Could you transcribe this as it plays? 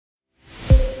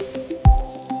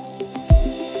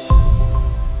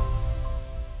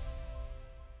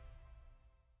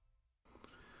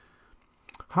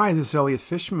Hi, this is Elliot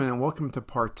Fishman, and welcome to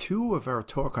part 2 of our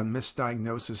talk on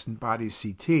misdiagnosis in body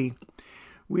CT.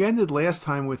 We ended last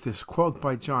time with this quote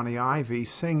by Johnny Ivey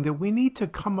saying that we need to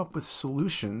come up with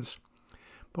solutions,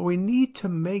 but we need to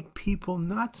make people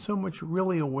not so much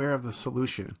really aware of the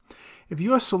solution. If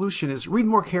your solution is read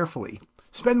more carefully,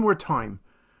 spend more time,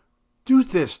 do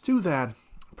this, do that,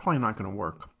 probably not going to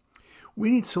work. We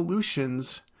need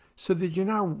solutions so that you're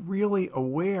not really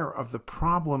aware of the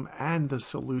problem and the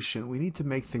solution. We need to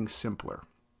make things simpler.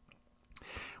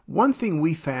 One thing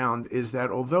we found is that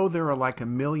although there are like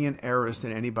 1 million errors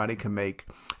that anybody can make,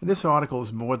 and this article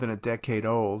is more than a decade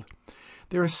old,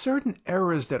 there are certain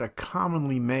errors that are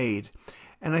commonly made.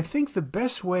 And I think the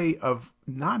best way of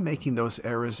not making those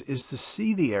errors is to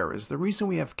see the errors. The reason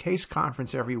we have case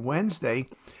conference every Wednesday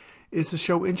is to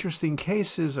show interesting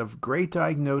cases of great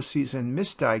diagnoses and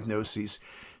misdiagnoses.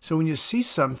 So when you see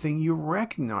something, you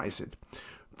recognize it.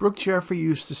 Brooke Jeffrey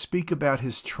used to speak about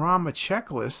his trauma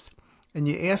checklist, and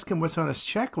you ask him what's on his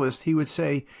checklist, he would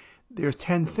say, there are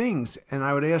 10 things. And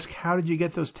I would ask, how did you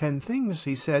get those 10 things?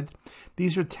 He said,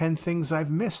 these are 10 things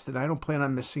I've missed that I don't plan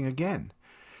on missing again.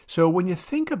 So when you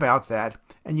think about that,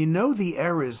 and you know the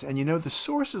errors, and you know the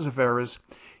sources of errors,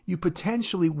 you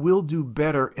potentially will do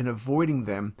better in avoiding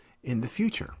them in the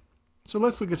future. So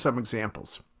let's look at some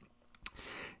examples.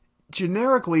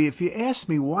 Generically, if you ask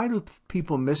me, why do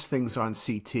people miss things on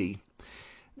CT?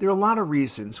 There are a lot of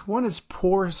reasons. One is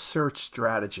poor search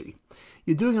strategy.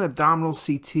 You're doing an abdominal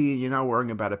CT and you're not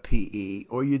worrying about a PE,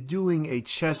 or you're doing a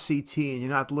chest CT and you're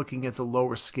not looking at the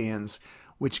lower scans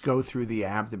which go through the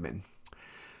abdomen.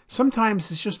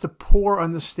 Sometimes it's just a poor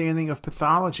understanding of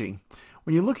pathology.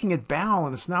 When you're looking at bowel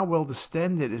and it's not well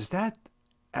distended, is that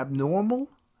abnormal?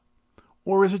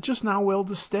 Or is it just not well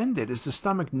distended? Is the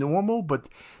stomach normal, but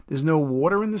there's no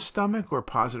water in the stomach or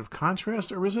positive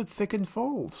contrast, or is it thickened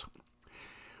folds?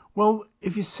 Well,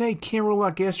 if you say can't rule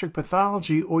out gastric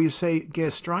pathology, or you say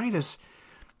gastritis,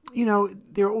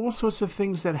 there are all sorts of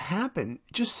things that happen.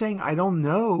 Just saying I don't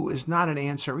know is not an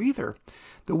answer either.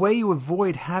 The way you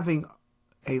avoid having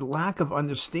a lack of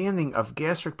understanding of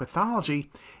gastric pathology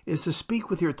is to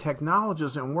speak with your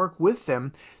technologists and work with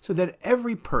them so that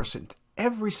every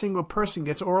single person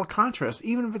gets oral contrast,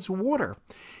 even if it's water.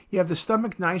 You have the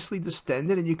stomach nicely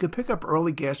distended and you can pick up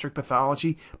early gastric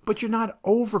pathology, but you're not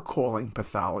overcalling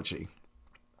pathology.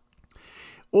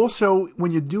 Also,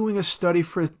 when you're doing a study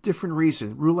for a different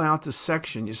reason, rule out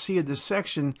dissection. You see a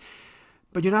dissection,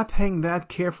 but you're not paying that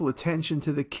careful attention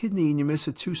to the kidney and you miss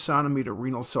a 2-centimeter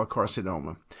renal cell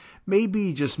carcinoma. Maybe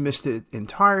you just missed it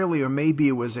entirely, or maybe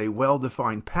it was a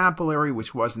well-defined papillary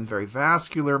which wasn't very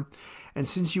vascular. And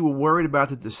since you were worried about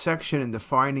the dissection and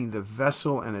defining the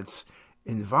vessel and its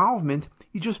involvement,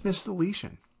 you just missed the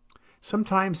lesion.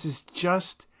 Sometimes it's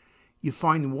just you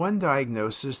find one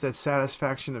diagnosis, that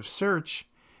satisfaction of search,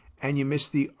 and you miss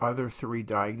the other 3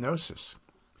 diagnoses.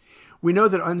 We know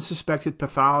that unsuspected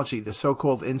pathology, the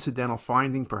so-called incidental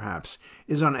finding perhaps,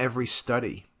 is on every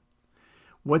study.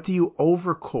 What do you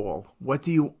overcall? What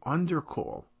do you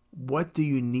undercall? What do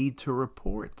you need to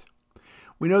report?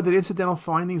 We know that incidental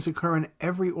findings occur in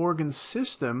every organ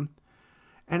system,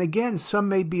 and again, some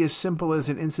may be as simple as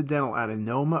an incidental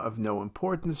adenoma of no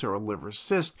importance, or a liver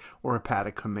cyst, or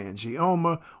hepatic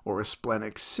hemangioma, or a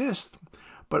splenic cyst,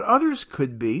 but others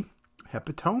could be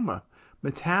hepatoma,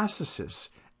 metastasis,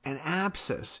 an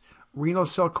abscess, renal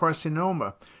cell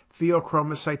carcinoma,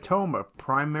 pheochromocytoma,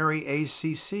 primary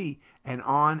ACC, and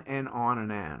on and on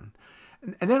and on.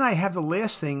 And then I have the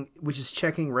last thing, which is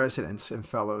checking residents and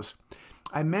fellows.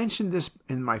 I mentioned this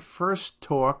in my first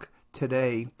talk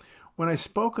today when I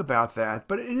spoke about that,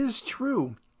 but it is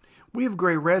true. We have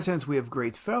great residents, we have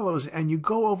great fellows, and you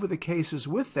go over the cases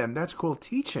with them. That's called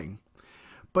teaching.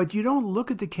 But you don't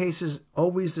look at the cases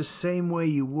always the same way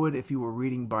you would if you were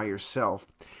reading by yourself.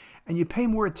 And you pay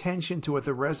more attention to what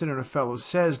the resident or fellow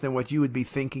says than what you would be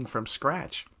thinking from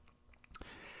scratch.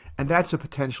 And that's a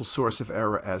potential source of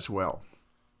error as well.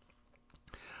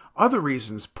 Other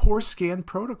reasons, poor scan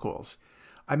protocols.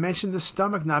 I mentioned the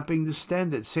stomach not being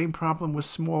distended. Same problem with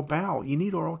small bowel. You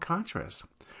need oral contrast.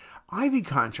 IV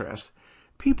contrast.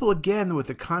 People, again, with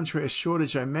the contrast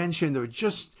shortage I mentioned, or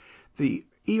just the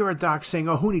ER doc saying,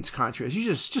 oh, who needs contrast? You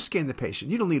just scan the patient.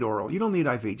 You don't need oral. You don't need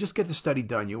IV. Just get the study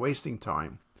done. You're wasting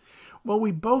time. Well,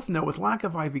 we both know with lack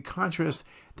of IV contrast,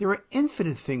 there are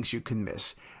infinite things you can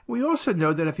miss. We also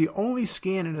know that if you only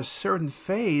scan in a certain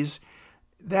phase,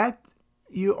 that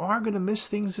you are going to miss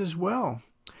things as well.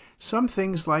 Some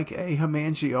things like a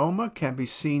hemangioma can be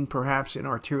seen perhaps in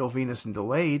arterial venous and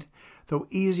delayed, though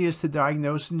easiest to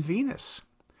diagnose in venous.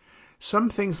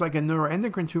 Some things like a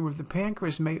neuroendocrine tumor of the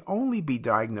pancreas may only be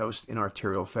diagnosed in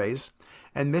arterial phase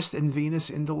and missed in venous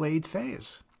in delayed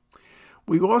phase.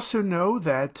 We also know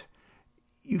that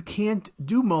you can't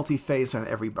do multi-phase on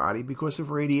everybody because of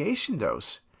radiation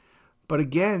dose. But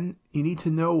again, you need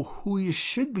to know who you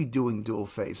should be doing dual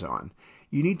phase on.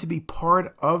 You need to be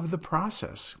part of the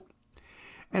process.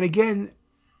 And again,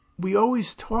 we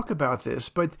always talk about this,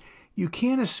 but you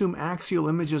can't assume axial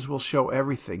images will show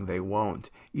everything. They won't.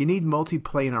 You need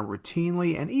multiplanar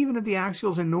routinely, and even if the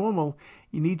axials are normal,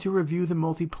 you need to review the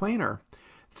multiplanar.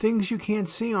 Things you can't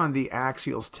see on the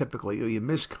axials typically, or you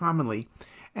miss commonly,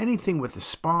 anything with the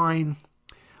spine,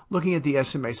 looking at the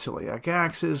SMA celiac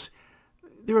axis.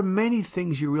 There are many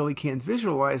things you really can't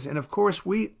visualize, and of course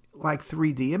we like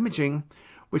 3D imaging,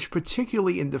 which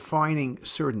particularly in defining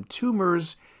certain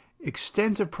tumors,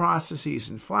 extent of processes,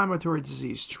 inflammatory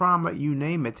disease, trauma, you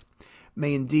name it,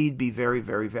 may indeed be very,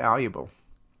 very valuable.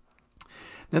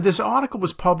 Now, this article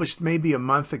was published maybe a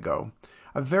month ago,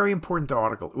 a very important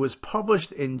article. It was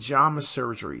published in JAMA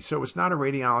Surgery, so it's not a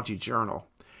radiology journal.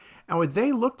 And what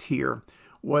they looked here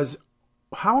was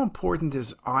how important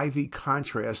is IV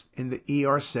contrast in the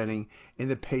ER setting in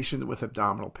the patient with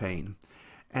abdominal pain.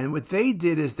 And what they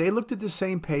did is they looked at the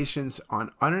same patients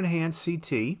on unenhanced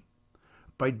CT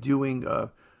by doing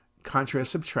a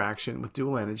contrast subtraction with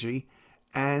dual energy,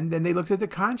 and then they looked at the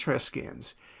contrast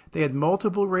scans. They had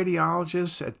multiple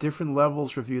radiologists at different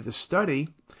levels review the study,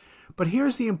 but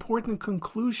here's the important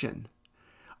conclusion.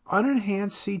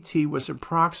 Unenhanced CT was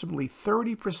approximately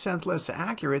 30% less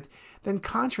accurate than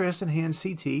contrast-enhanced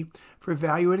CT for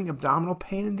evaluating abdominal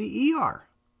pain in the ER.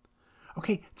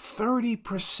 Okay,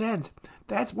 30%.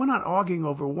 We're not arguing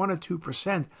over 1 or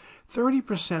 2%.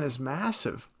 30% is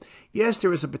massive. Yes,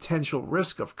 there is a potential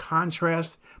risk of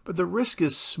contrast, but the risk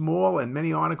is small, and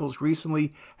many articles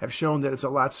recently have shown that it's a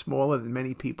lot smaller than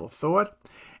many people thought.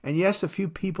 And yes, a few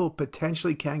people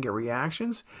potentially can get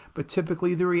reactions, but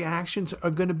typically the reactions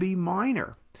are going to be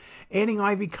minor. Adding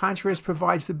IV contrast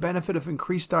provides the benefit of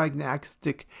increased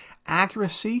diagnostic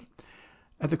accuracy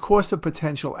at the cost of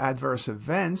potential adverse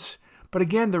events. But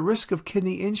again, the risk of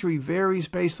kidney injury varies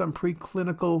based on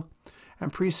preclinical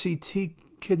and pre-CT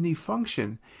kidney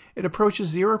function. It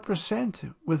approaches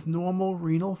 0% with normal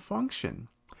renal function.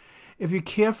 If you're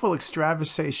careful,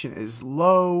 extravasation is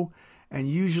low, and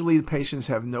usually the patients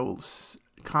have no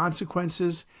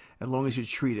consequences as long as you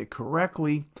treat it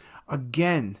correctly.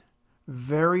 Again,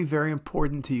 very, very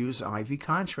important to use IV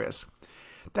contrast.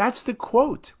 That's the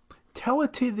quote. Tell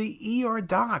it to the ER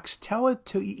docs. Tell it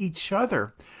to each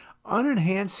other.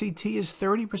 Unenhanced CT is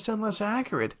 30% less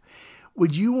accurate.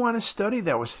 Would you want a study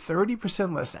that was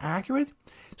 30% less accurate?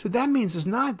 So that means it's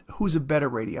not who's a better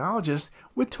radiologist.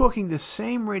 We're talking the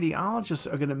same radiologists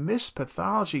are going to miss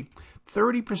pathology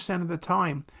 30% of the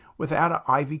time without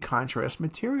an IV contrast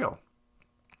material.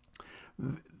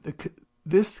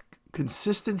 This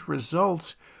consistent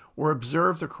results were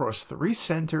observed across 3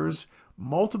 centers,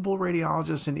 multiple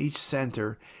radiologists in each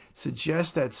center,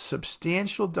 suggest that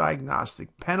substantial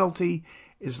diagnostic penalty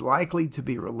is likely to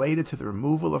be related to the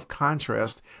removal of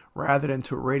contrast rather than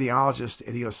to a radiologist's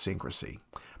idiosyncrasy.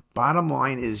 Bottom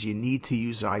line is you need to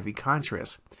use IV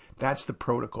contrast. That's the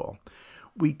protocol.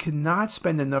 We cannot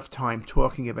spend enough time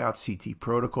talking about CT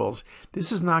protocols.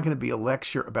 This is not going to be a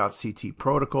lecture about CT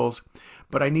protocols,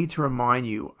 but I need to remind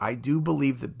you, I do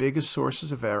believe the biggest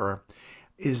sources of error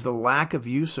is the lack of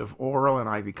use of oral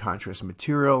and IV contrast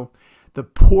material, the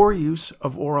poor use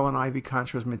of oral and IV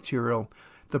contrast material,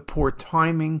 the poor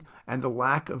timing, and the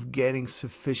lack of getting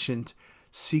sufficient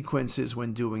sequences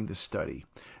when doing the study.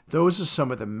 Those are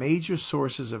some of the major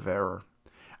sources of error.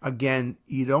 Again,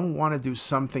 you don't want to do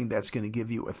something that's going to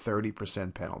give you a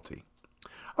 30% penalty.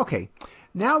 Okay,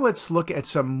 now let's look at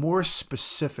some more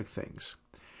specific things.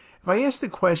 If I ask the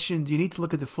question, do you need to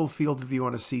look at the full field of view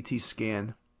on a CT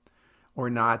scan or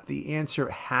not, the answer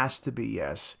has to be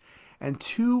yes. And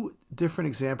 2 different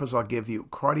examples I'll give you,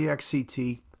 cardiac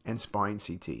CT and spine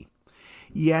CT.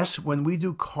 Yes, when we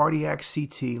do cardiac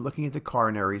CT, looking at the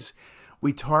coronaries,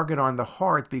 we target on the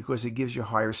heart because it gives you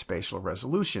higher spatial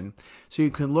resolution. So you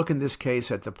can look in this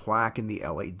case at the plaque and the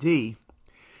LAD,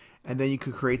 and then you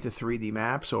can create the 3D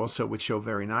maps also, which show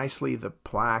very nicely the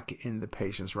plaque in the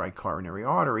patient's right coronary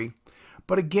artery.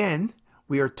 But again,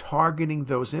 we are targeting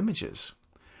those images.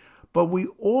 But we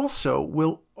also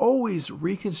will always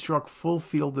reconstruct full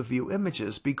field of view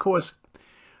images because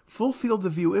full field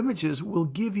of view images will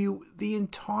give you the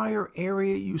entire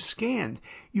area you scanned.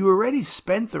 You already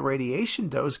spent the radiation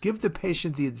dose. Give the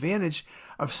patient the advantage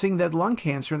of seeing that lung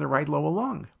cancer in the right lower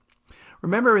lung.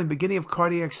 Remember in the beginning of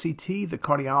cardiac CT, the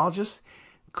cardiologist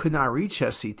could not read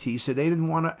chest CT, so they didn't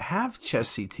want to have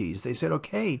chest CTs. They said,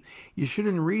 okay, you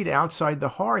shouldn't read outside the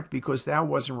heart because that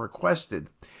wasn't requested.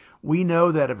 We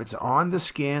know that if it's on the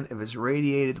scan, if it's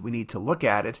radiated, we need to look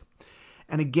at it.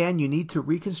 And again, you need to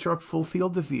reconstruct full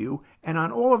field of view. And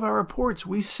on all of our reports,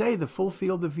 we say the full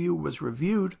field of view was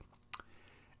reviewed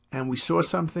and we saw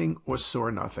something or saw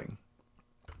nothing.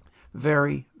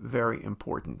 Very, very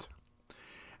important.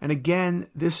 And again,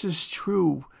 this is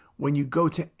true when you go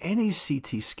to any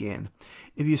CT scan.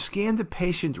 If you scan the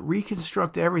patient,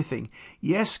 reconstruct everything.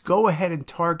 Yes, go ahead and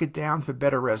target down for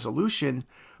better resolution,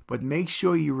 but make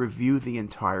sure you review the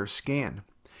entire scan.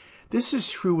 This is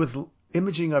true with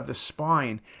imaging of the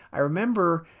spine. I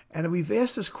remember, and we've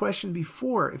asked this question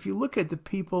before, if you look at the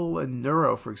people in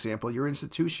neuro, for example, your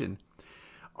institution,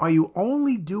 are you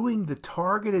only doing the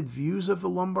targeted views of the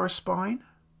lumbar spine?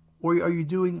 Or are you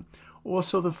doing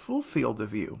also the full field of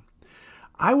view?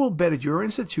 I will bet at your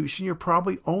institution you're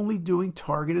probably only doing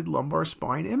targeted lumbar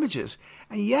spine images.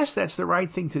 And yes, that's the right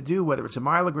thing to do, whether it's a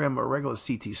myelogram or a regular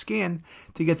CT scan,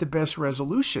 to get the best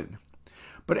resolution.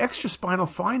 But extraspinal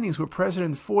findings were present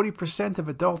in 40% of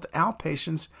adult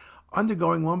outpatients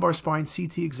undergoing lumbar spine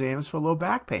CT exams for low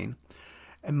back pain,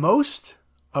 and most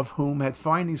of whom had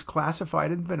findings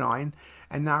classified as benign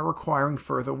and not requiring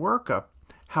further workup.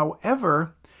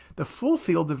 However, the full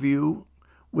field of view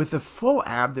with the full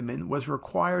abdomen was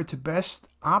required to best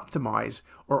optimize,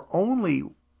 or only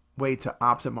way to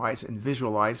optimize and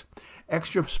visualize,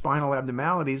 extraspinal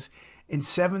abnormalities in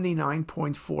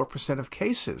 79.4% of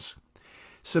cases.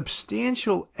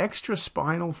 Substantial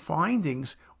extraspinal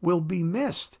findings will be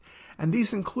missed, and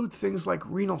these include things like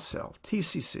renal cell,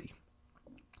 TCC,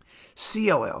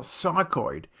 CLL,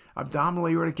 sarcoid, abdominal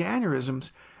aortic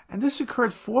aneurysms, and this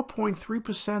occurred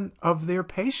 4.3% of their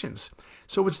patients.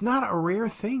 So it's not a rare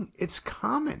thing, it's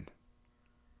common.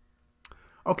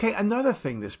 Okay, another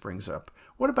thing this brings up.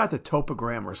 What about the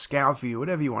topogram or scout view,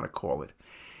 whatever you want to call it?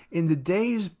 In the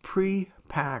days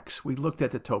pre-PACS, we looked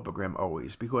at the topogram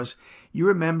always because you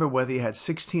remember whether you had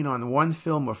 16:1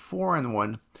 film or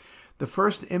 4:1, the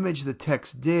first image the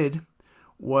techs did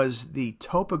was the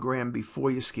topogram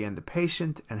before you scanned the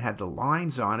patient and had the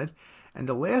lines on it, and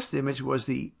the last image was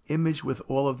the image with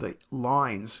all of the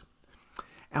lines.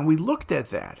 And we looked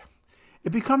at that.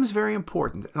 It becomes very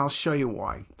important, and I'll show you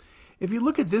why. If you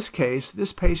look at this case,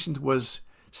 this patient was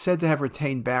said to have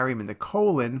retained barium in the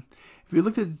colon. If you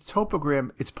looked at the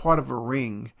topogram, it's part of a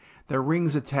ring. The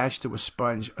ring's attached to a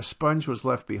sponge. A sponge was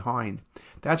left behind.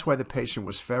 That's why the patient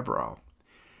was febrile.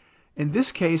 In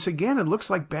this case, again, it looks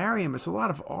like barium. It's a lot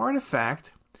of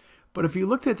artifact. But if you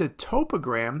looked at the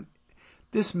topogram,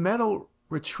 this metal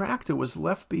retractor was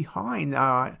left behind.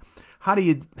 How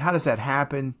does that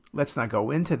happen? Let's not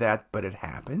go into that, but it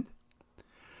happened.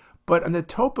 But on the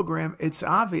topogram, it's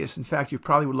obvious. In fact, you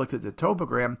probably would look at the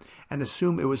topogram and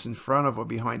assume it was in front of or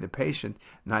behind the patient,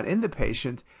 not in the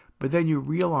patient, but then you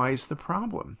realize the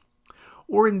problem.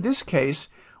 Or in this case,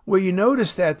 where you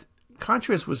notice that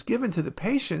contrast was given to the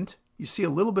patient, you see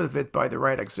a little bit of it by the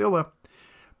right axilla,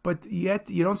 but yet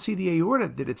you don't see the aorta.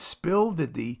 Did it spill?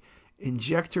 Did the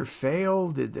injector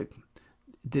fail? Did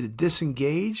it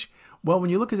disengage? Well,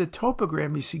 when you look at the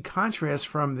topogram, you see contrast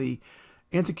from the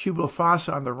antecubital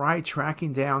fossa on the right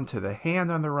tracking down to the hand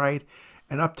on the right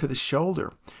and up to the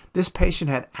shoulder. This patient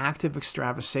had active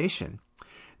extravasation.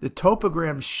 The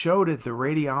topogram showed it. The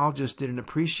radiologist didn't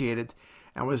appreciate it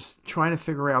and was trying to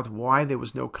figure out why there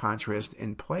was no contrast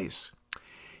in place.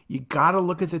 You got to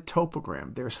look at the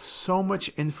topogram. There's so much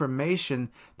information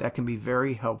that can be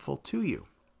very helpful to you.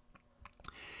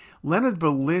 Leonard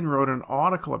Berlin wrote an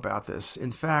article about this.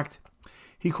 In fact,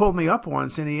 he called me up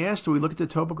once and he asked, do we look at the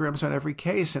topograms on every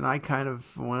case? And I kind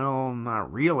of, well,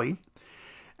 not really.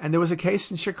 And there was a case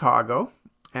in Chicago,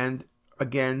 and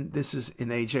again, this is in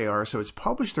AJR, so it's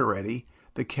published already,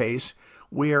 the case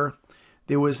where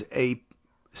there was a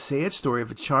sad story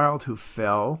of a child who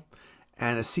fell,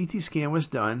 and a CT scan was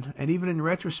done, and even in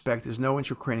retrospect, there's no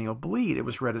intracranial bleed. It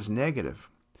was read as negative.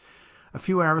 A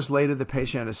few hours later, the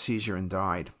patient had a seizure and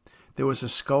died. There was a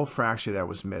skull fracture that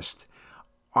was missed.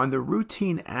 On the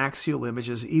routine axial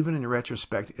images, even in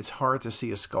retrospect, it's hard to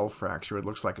see a skull fracture. It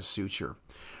looks like a suture.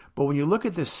 But when you look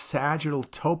at the sagittal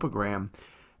topogram,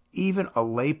 even a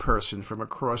layperson from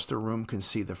across the room can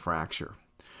see the fracture.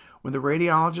 When the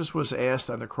radiologist was asked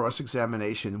on the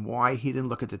cross-examination why he didn't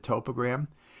look at the topogram,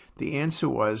 the answer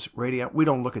was, we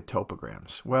don't look at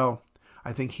topograms. Well,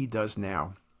 I think he does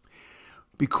now.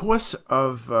 Because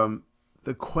of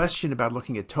the question about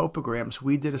looking at topograms,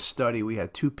 we did a study. We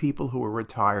had two people who were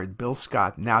retired. Bill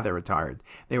Scott, now they're retired.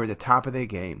 They were at the top of their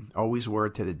game, always were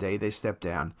to the day they stepped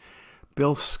down.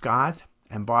 Bill Scott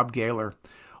and Bob Gaylor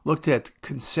looked at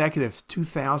consecutive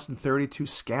 2,032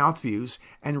 scout views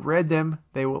and read them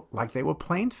like they were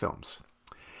plain films.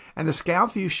 And the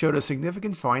scout view showed a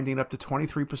significant finding in up to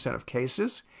 23% of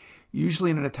cases, usually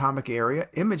in an atomic area,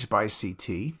 imaged by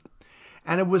CT.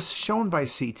 And it was shown by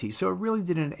CT, so it really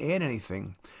didn't add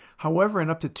anything. However, in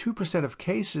up to 2% of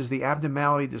cases, the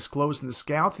abnormality disclosed in the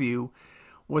scout view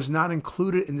was not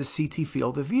included in the CT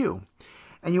field of view.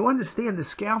 And you understand the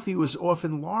scout view is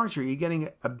often larger. You're getting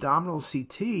abdominal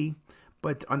CT,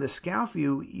 but on the scout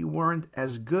view, you weren't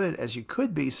as good as you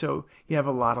could be, so you have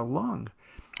a lot of lung.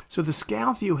 So the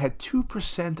scout view had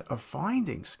 2% of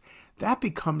findings. That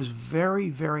becomes very,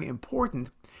 very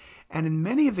important. And in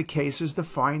many of the cases, the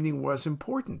finding was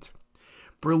important.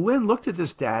 Berlin looked at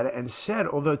this data and said,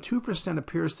 although 2%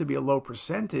 appears to be a low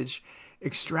percentage,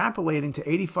 extrapolating to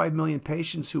 85 million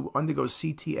patients who undergo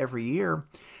CT every year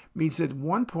means that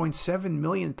 1.7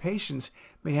 million patients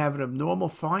may have an abnormal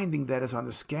finding that is on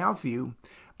the scout view,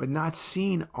 but not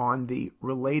seen on the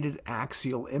related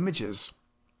axial images.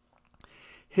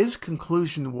 His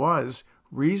conclusion was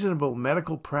reasonable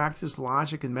medical practice,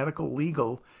 logic, and medical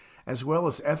legal, as well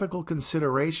as ethical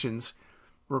considerations,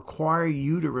 require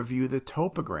you to review the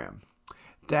topogram.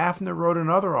 Daphne wrote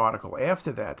another article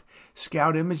after that.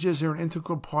 Scout images are an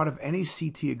integral part of any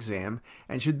CT exam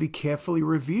and should be carefully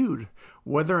reviewed,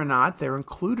 whether or not they're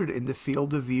included in the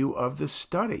field of view of the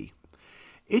study.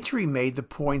 Itri made the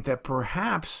point that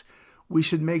perhaps we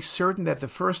should make certain that the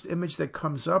first image that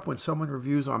comes up when someone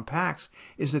reviews on PACS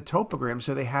is the topogram,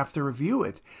 so they have to review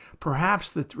it.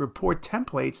 Perhaps the report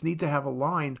templates need to have a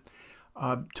line,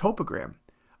 topogram.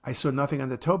 I saw nothing on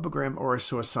the topogram, or I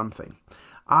saw something.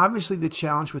 Obviously, the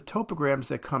challenge with topograms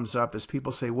that comes up is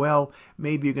people say, well,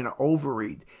 maybe you're going to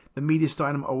overread. The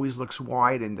mediastinum always looks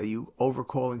wide, and are you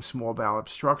overcalling small bowel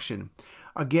obstruction?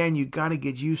 Again, you got to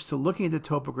get used to looking at the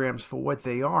topograms for what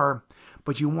they are,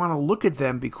 but you want to look at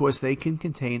them because they can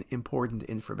contain important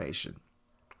information.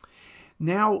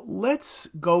 Now, let's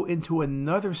go into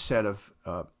another set of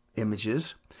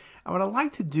images. And what I'd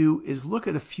like to do is look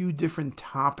at a few different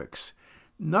topics.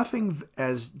 Nothing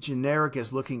as generic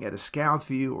as looking at a scout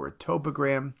view or a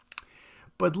topogram,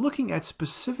 but looking at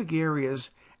specific areas,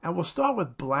 and we'll start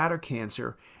with bladder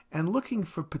cancer and looking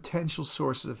for potential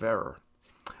sources of error.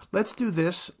 Let's do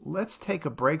this. Let's take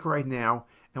a break right now,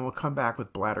 and we'll come back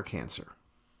with bladder cancer.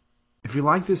 If you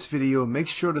like this video, make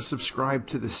sure to subscribe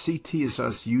to the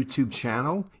CTisus YouTube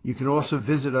channel. You can also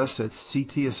visit us at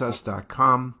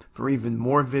ctisus.com for even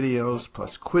more videos,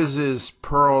 plus quizzes,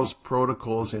 pearls,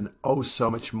 protocols, and oh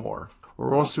so much more.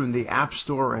 We're also in the App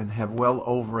Store and have well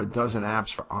over a dozen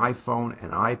apps for iPhone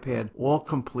and iPad, all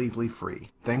completely free.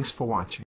 Thanks for watching.